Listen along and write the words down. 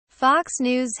Fox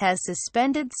News has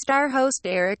suspended star host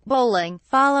Eric Bolling,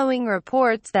 following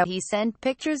reports that he sent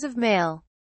pictures of male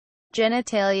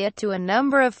genitalia to a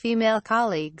number of female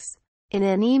colleagues. In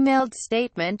an emailed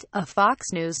statement, a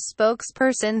Fox News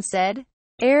spokesperson said,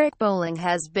 Eric Bolling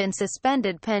has been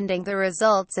suspended pending the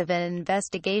results of an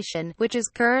investigation, which is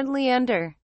currently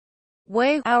under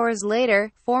way. Hours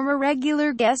later, former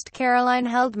regular guest Caroline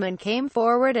Heldman came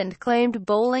forward and claimed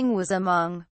Bolling was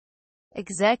among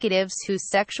executives who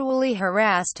sexually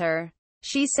harassed her.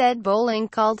 She said Bolling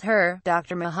called her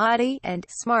Dr. Mahati and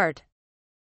smart,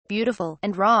 beautiful,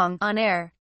 and wrong on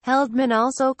air. Heldman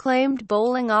also claimed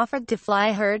Bolling offered to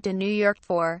fly her to New York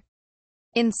for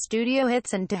in-studio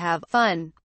hits and to have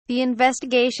fun. The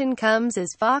investigation comes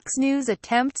as Fox News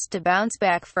attempts to bounce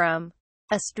back from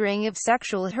a string of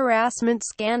sexual harassment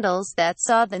scandals that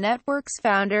saw the network's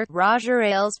founder, Roger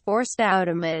Ailes, forced out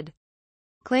amid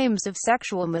claims of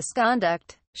sexual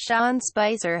misconduct. Sean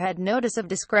Spicer had notice of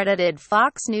discredited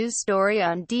Fox News story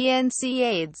on DNC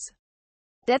AIDS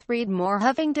death. Read more.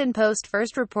 Huffington Post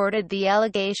first reported the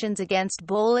allegations against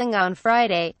Bolling on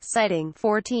Friday, citing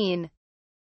 14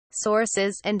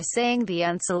 sources, and saying the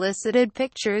unsolicited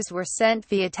pictures were sent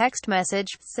via text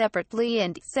message, separately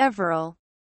and several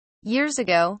years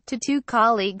ago, to two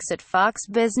colleagues at Fox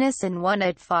Business and one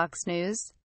at Fox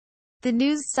News. The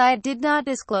news site did not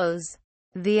disclose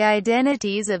the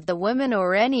identities of the women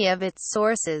or any of its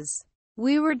sources.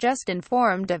 We were just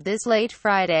informed of this late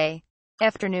Friday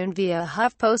afternoon via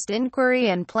HuffPost inquiry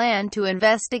and plan to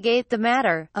investigate the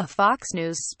matter, a Fox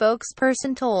News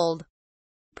spokesperson told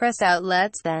press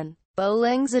outlets. Then,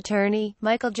 Bolling's attorney,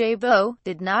 Michael J. Bowe,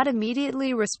 did not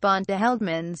immediately respond to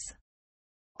Heldman's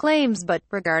claims, but,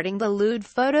 regarding the lewd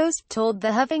photos, told the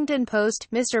Huffington Post,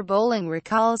 Mr. Bolling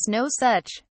recalls no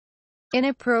such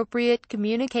inappropriate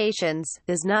communications,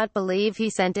 does not believe he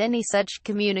sent any such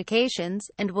communications,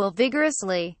 and will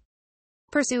vigorously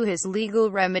pursue his legal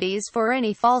remedies for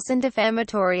any false and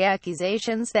defamatory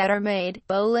accusations that are made.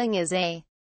 Bolling is a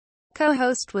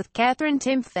co-host with Catherine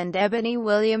Timpf and Ebony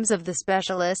Williams of The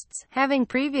Specialists, having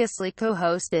previously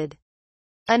co-hosted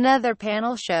another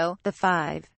panel show, The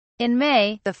Five. In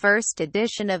May, the first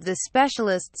edition of The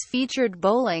Specialists featured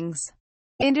Bolling's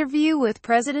interview with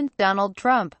President Donald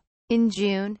Trump. In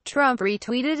June, Trump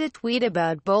retweeted a tweet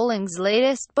about Bolling's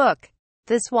latest book,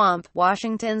 The Swamp: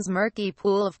 Washington's Murky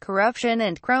Pool of Corruption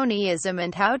and Cronyism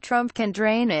and How Trump Can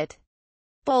Drain It.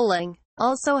 Bolling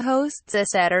also hosts a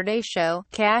Saturday show,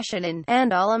 Cashin' In,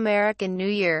 and All-American New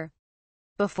Year.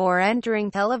 Before entering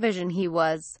television, he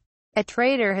was a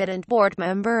trader and board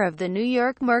member of the New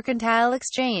York Mercantile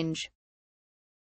Exchange.